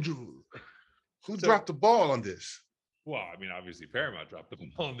no idea. Who So, dropped the ball on this? well, I mean, obviously Paramount dropped the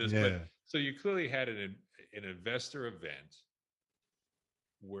ball on this, but Yeah. so you clearly had an investor event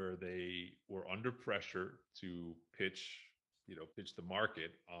where they were under pressure to pitch the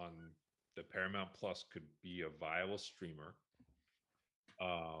market on the Paramount Plus could be a viable streamer.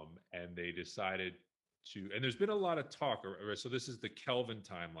 And they decided and there's been a lot of talk. So this is the Kelvin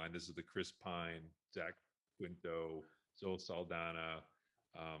timeline. This is the Chris Pine, Zach Quinto, Zoe Saldana,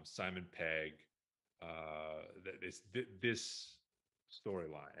 Simon Pegg, this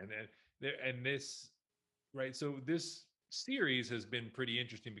storyline, and this, right. So this series has been pretty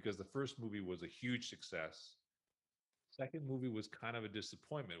interesting because the first movie was a huge success. Second movie was kind of a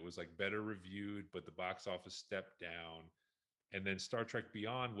disappointment. It was like better reviewed, but the box office stepped down. And then Star Trek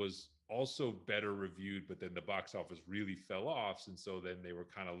Beyond was also better reviewed, but then the box office really fell off. And so then they were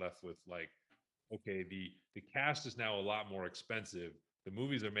kind of left with like, okay, the cast is now a lot more expensive. The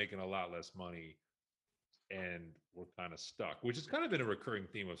movies are making a lot less money. and we're kind of stuck, which has kind of been a recurring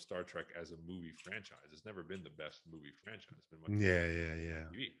theme of Star Trek as a movie franchise. It's never been the best movie franchise. It's been much better Yeah, than yeah, yeah.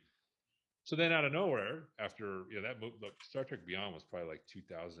 TV. So then out of nowhere, after that movie, look, Star Trek Beyond was probably like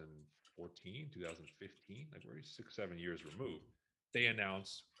 2014, 2015, like we're 6, 7 years removed. They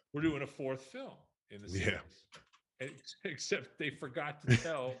announced we're doing a fourth film in the Yeah. series. Except they forgot to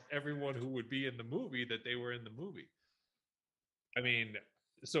tell everyone who would be in the movie that they were in the movie. I mean,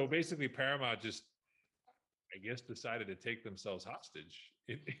 so basically Paramount just, I guess, decided to take themselves hostage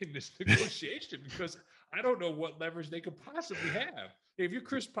in this negotiation because I don't know what leverage they could possibly have. If you're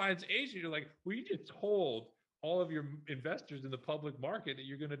Chris Pine's agent, you're like, well, you just told all of your investors in the public market that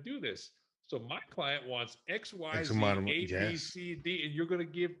you're going to do this. So my client wants X, Y, X amount Z, of A, B, yes. C, D, and you're going to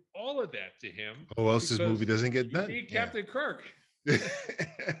give all of that to him Or else this movie because doesn't get you done. need Yeah. Captain Kirk.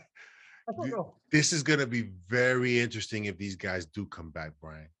 I don't know. This is gonna be very interesting if these guys do come back,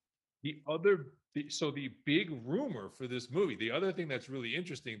 Brian. So the big rumor for this movie, the other thing that's really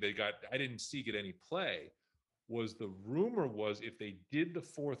interesting, I didn't see get any play, was the rumor was if they did the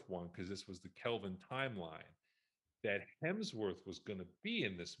fourth one, because this was the Kelvin timeline, that Hemsworth was going to be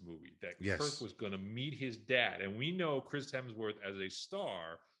in this movie, that Kirk Yes. was going to meet his dad. And we know Chris Hemsworth as a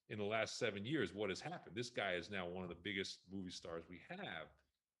star in the last 7 years, what has happened. This guy is now one of the biggest movie stars we have.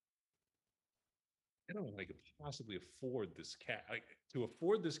 I don't know if I could possibly afford this cast. Like, to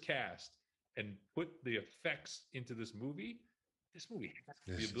afford this cast and put the effects into this movie has to be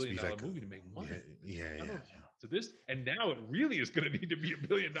This a is billion be dollar like movie to make money. yeah, I yeah. don't. So this, and now it really is going to need to be $1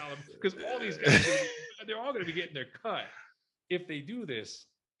 billion because all these guys, they're all going to be getting their cut if they do this.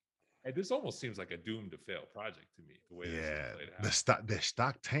 And this almost seems like a doomed to fail project to me, the way this is Yeah. played out. Their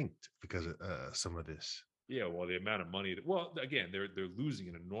stock tanked because of some of this. Yeah, well, the amount of money well, again, they're losing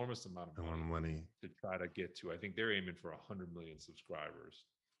an enormous amount of Amount of money. to try to get to. I think they're aiming for 100 million subscribers.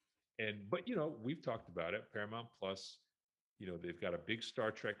 But we've talked about it. Paramount Plus, they've got a big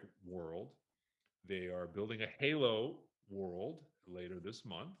Star Trek world. They are building a Halo world later this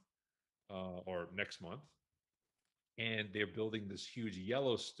month or next month, and they're building this huge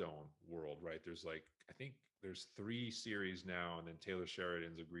Yellowstone world. Right? I think there's 3 series now, and then Taylor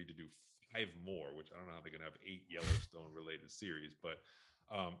Sheridan's agreed to do 5 more, which I don't know how they're going to have 8 Yellowstone related series, but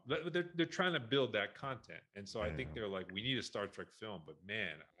they're trying to build that content. And so I think they're like, we need a Star Trek film, but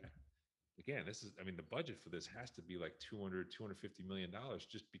man, again, the budget for this has to be like 250 million dollars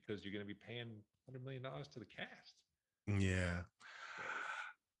just because you're going to be paying $100 million to the cast. Yeah.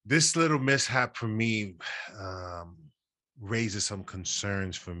 This little mishap for me raises some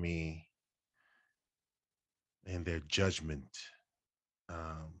concerns for me in their judgment.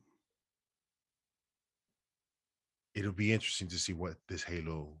 It'll be interesting to see what this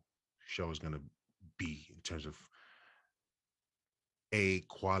Halo show is going to be in terms of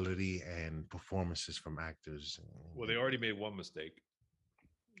quality and performances from actors. Well, they already made one mistake.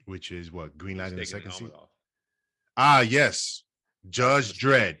 Which is what? Green Light in the second season? Off. Yes. Judge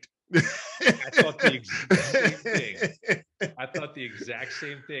Dredd. I thought the exact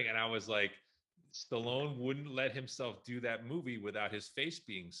same thing. And I was like, Stallone wouldn't let himself do that movie without his face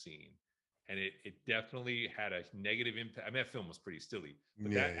being seen. And it definitely had a negative impact. I mean, that film was pretty silly,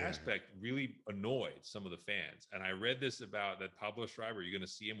 but that aspect really annoyed some of the fans. And I read this about that Pablo Schreiber, you're going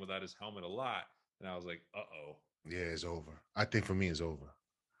to see him without his helmet a lot. And I was like, uh-oh. Yeah, it's over. I think for me, it's over.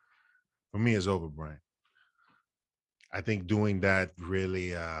 For me, it's over, Brian. I think doing that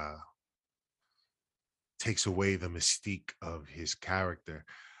really takes away the mystique of his character.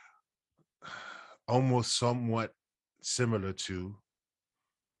 Almost somewhat similar to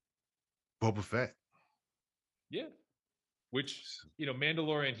Boba Fett. Yeah. Which,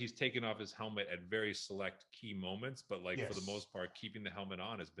 Mandalorian, he's taken off his helmet at very select key moments, but for the most part, keeping the helmet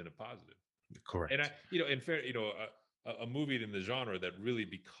on has been a positive. Correct. And a movie in the genre that really,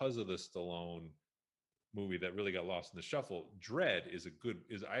 because of the Stallone movie that really got lost in the shuffle, Dredd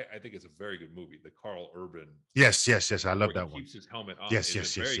I think it's a very good movie. The Carl Urban. Yes. I love that one. Keeps his helmet on. Yes.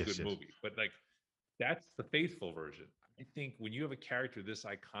 It's a very good movie. But that's the faithful version. I think when you have a character this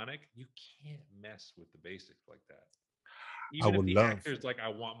iconic, you can't mess with the basics like that. Even if the actor's like, I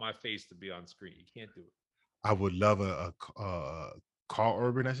want my face to be on screen, you can't do it. I would love a Carl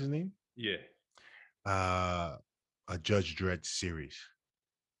Urban, that's his name. Yeah. A Judge Dredd series.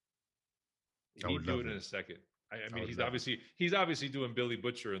 He'd do it in a second. I mean, he's obviously doing Billy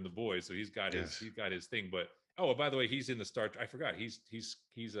Butcher and The Boys, so he's got his thing. But by the way, he's in the I forgot he's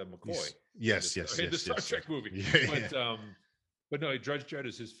a McCoy. Yes. In the Star Trek movie. Yeah, but no, Judge Dredd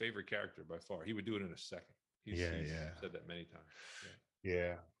is his favorite character by far. He would do it in a second. He's said that many times.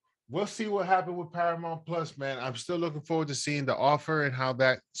 Yeah. We'll see what happened with Paramount Plus, man. I'm still looking forward to seeing the offer and how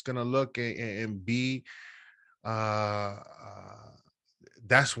that's gonna look and be.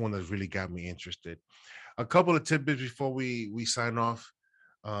 That's one that's really got me interested. A couple of tidbits before we sign off.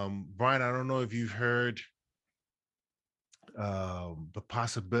 Brian, I don't know if you've heard the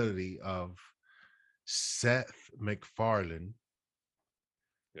possibility of Seth MacFarlane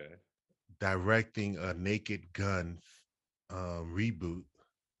Okay. directing a Naked Gun reboot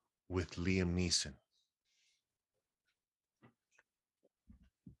with Liam Neeson.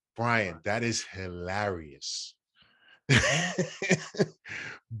 Brian, Sure. that is hilarious.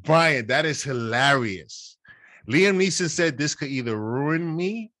 Brian, that is hilarious. Liam Neeson said this could either ruin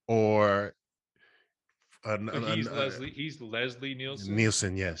me or So he's Leslie Nielsen.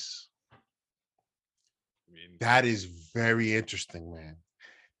 Nielsen. Yes, I mean, that is very interesting, man.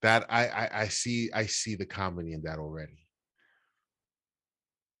 That I see the comedy in that already.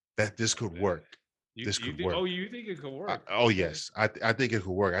 That this not could bad. work. This You could think? work. Oh, you think it could work? Oh Okay. yes, I think it could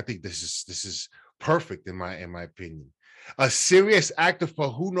work. I think this is perfect in my opinion. A serious actor for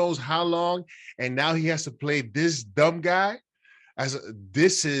who knows how long, and now he has to play this dumb guy.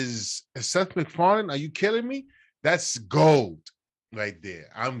 This is Seth MacFarlane. Are you kidding me? That's gold right there.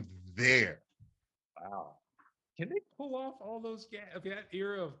 I'm there. Wow. Can they pull off all those of that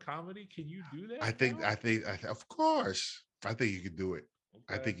era of comedy? Can you do I that think now? I think I, of course. I think you could do it.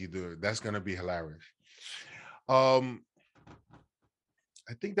 I Okay. think you do it. That's gonna be hilarious. Um,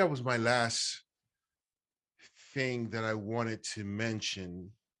 I think that was my last thing that I wanted to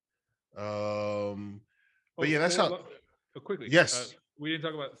mention. But Oh, yeah, that's how. quickly. Yes, We didn't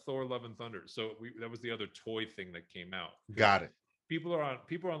talk about Thor: Love and Thunder. So that was the other toy thing that came out because got it. people are on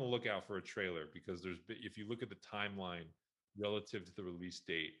the lookout for a trailer because if you look at the timeline relative to the release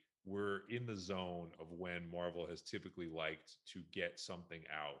date, we're in the zone of when Marvel has typically liked to get something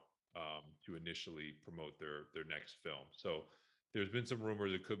out to initially promote their next film. So there's been some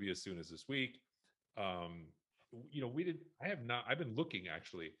rumors it could be as soon as this week. Um, we did. I have not. I've been looking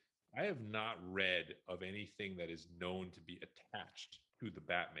actually. I have not read of anything that is known to be attached to the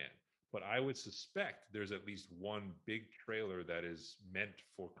Batman, but I would suspect there's at least one big trailer that is meant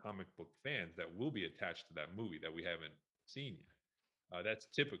for comic book fans that will be attached to that movie that we haven't seen yet. That's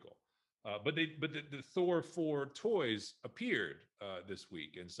typical. But the Thor 4 toys appeared this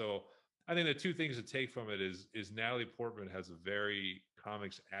week, and so I think the two things to take from it is Natalie Portman has a very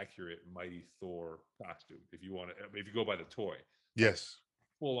comics accurate Mighty Thor costume. If you go by the toy, like Yes,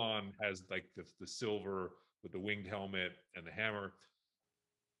 full on has like the silver with the winged helmet and the hammer.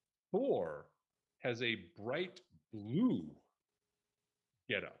 Thor has a bright blue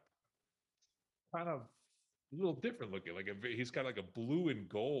getup, kind of a little different looking. He's got like a blue and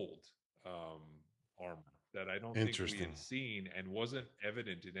gold um, armor that I don't think we interesting. had seen and wasn't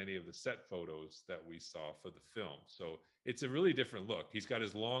evident in any of the set photos that we saw for the film. So it's a really different look. He's got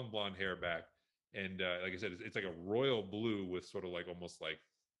his long blonde hair back, and like I said, it's like a royal blue with sort of like almost like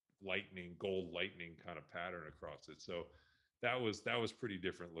gold lightning kind of pattern across it. So that was pretty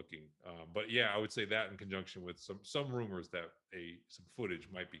different looking. But yeah, I would say that in conjunction with some rumors that some footage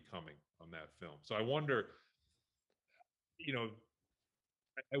might be coming on that film. So I wonder, you know,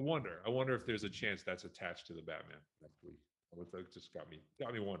 I wonder if there's a chance that's attached to the Batman next week. That just got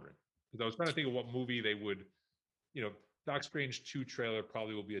me wondering because I was trying to think of what movie they would, Doc Strange 2 trailer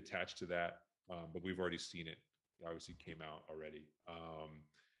probably will be attached to that, but we've already seen it. It obviously came out already.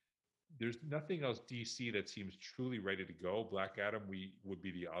 There's nothing else DC that seems truly ready to go. Black Adam we would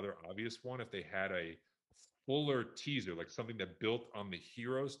be the other obvious one if they had a fuller teaser, like something that built on the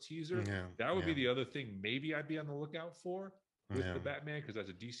Heroes teaser. Yeah, That would be yeah, the other thing maybe I'd be on the lookout for with yeah. the Batman because that's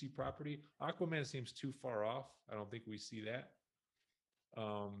a DC property. Aquaman seems too far off. I don't think we see that.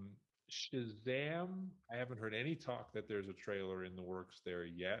 Um, Shazam, I haven't heard any talk that there's a trailer in the works there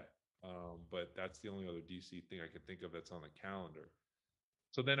yet. But that's the only other DC thing I could think of that's on the calendar.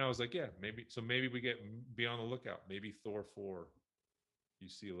 So then I was like, yeah, maybe we get be on the lookout. Maybe Thor 4, you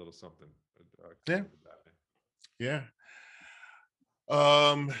see a little something coming Yeah, with the Batman.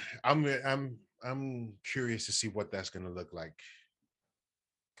 yeah. Um, I'm curious to see what that's gonna look like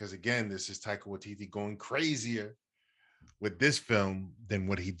because again, this is Taika Waititi going crazier with this film than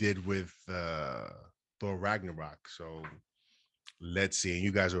what he did with Thor Ragnarok. So let's see. And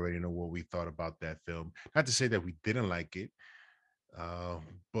you guys already know what we thought about that film. Not to say that we didn't like it, um,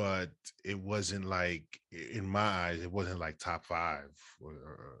 but it wasn't like, in my eyes, it wasn't like top five.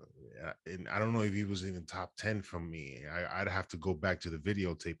 And I don't know if he was even top 10 from me. I'd have to go back to the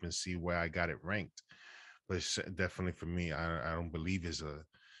videotape and see where I got it ranked. But it's definitely for me, I don't believe is a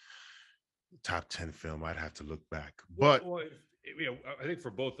top 10 film. I'd have to look back. But Well, I think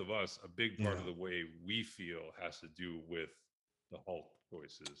for both of us, a big part yeah. of the way we feel has to do with the Hulk Oh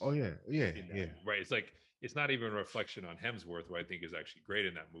choices yeah, yeah, in that yeah. movie, right? It's like it's not even a reflection on Hemsworth, who I think is actually great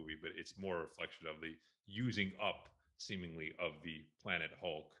in that movie, but it's more a reflection of the using up seemingly of the Planet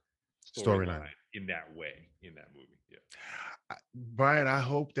Hulk Storyline. storyline in that way in that movie. Yeah. Brian, I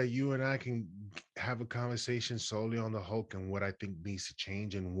hope that you and I can have a conversation solely on the Hulk and what I think needs to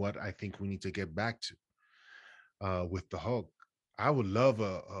change and what I think we need to get back to with the Hulk. I would love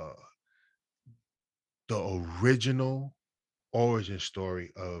the original origin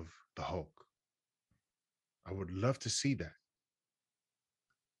story of the Hulk. I would love to see that.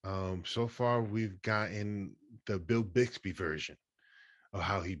 So far, we've gotten the Bill Bixby version of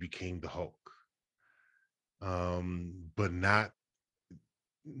how he became the Hulk, but not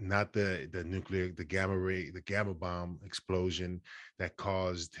the nuclear the gamma ray the gamma bomb explosion that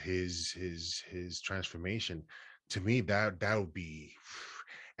caused his transformation. To me, that would be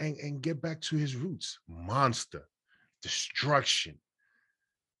and get back to his roots: monster, destruction.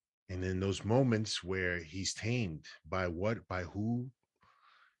 And in those moments where he's tamed by what, by who,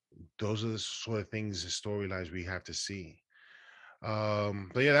 those are the sort of things, the storylines we have to see.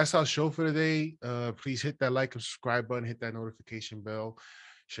 But yeah, that's our show for today. Please hit that like and subscribe button, hit that notification bell,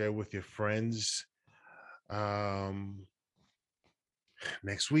 share with your friends. Um,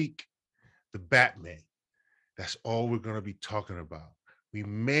 Next week, the Batman. That's all we're gonna be talking about. We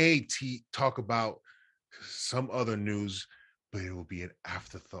may talk about some other news, but it will be an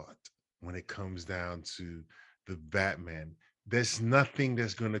afterthought when it comes down to the Batman. There's nothing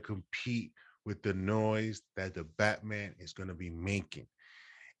that's gonna compete with the noise that the Batman is gonna be making,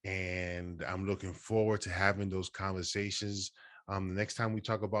 and I'm looking forward to having those conversations. The next time we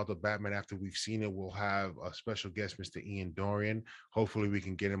talk about the Batman after we've seen it, we'll have a special guest, Mr. Ian Dorian. Hopefully, we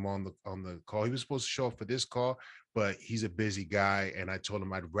can get him on the call. He was supposed to show up for this call, but he's a busy guy, and I told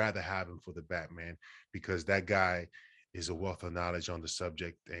him I'd rather have him for the Batman because that guy is a wealth of knowledge on the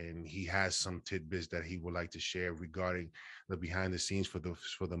subject, and he has some tidbits that he would like to share regarding the behind the scenes for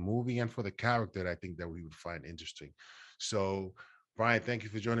the movie and for the character that I think that we would find interesting. So Brian, thank you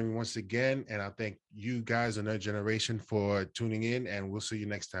for joining me once again. And I thank you guys, the Nerd Generation, for tuning in. And we'll see you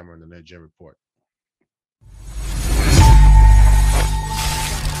next time on the Nerd Gen Report.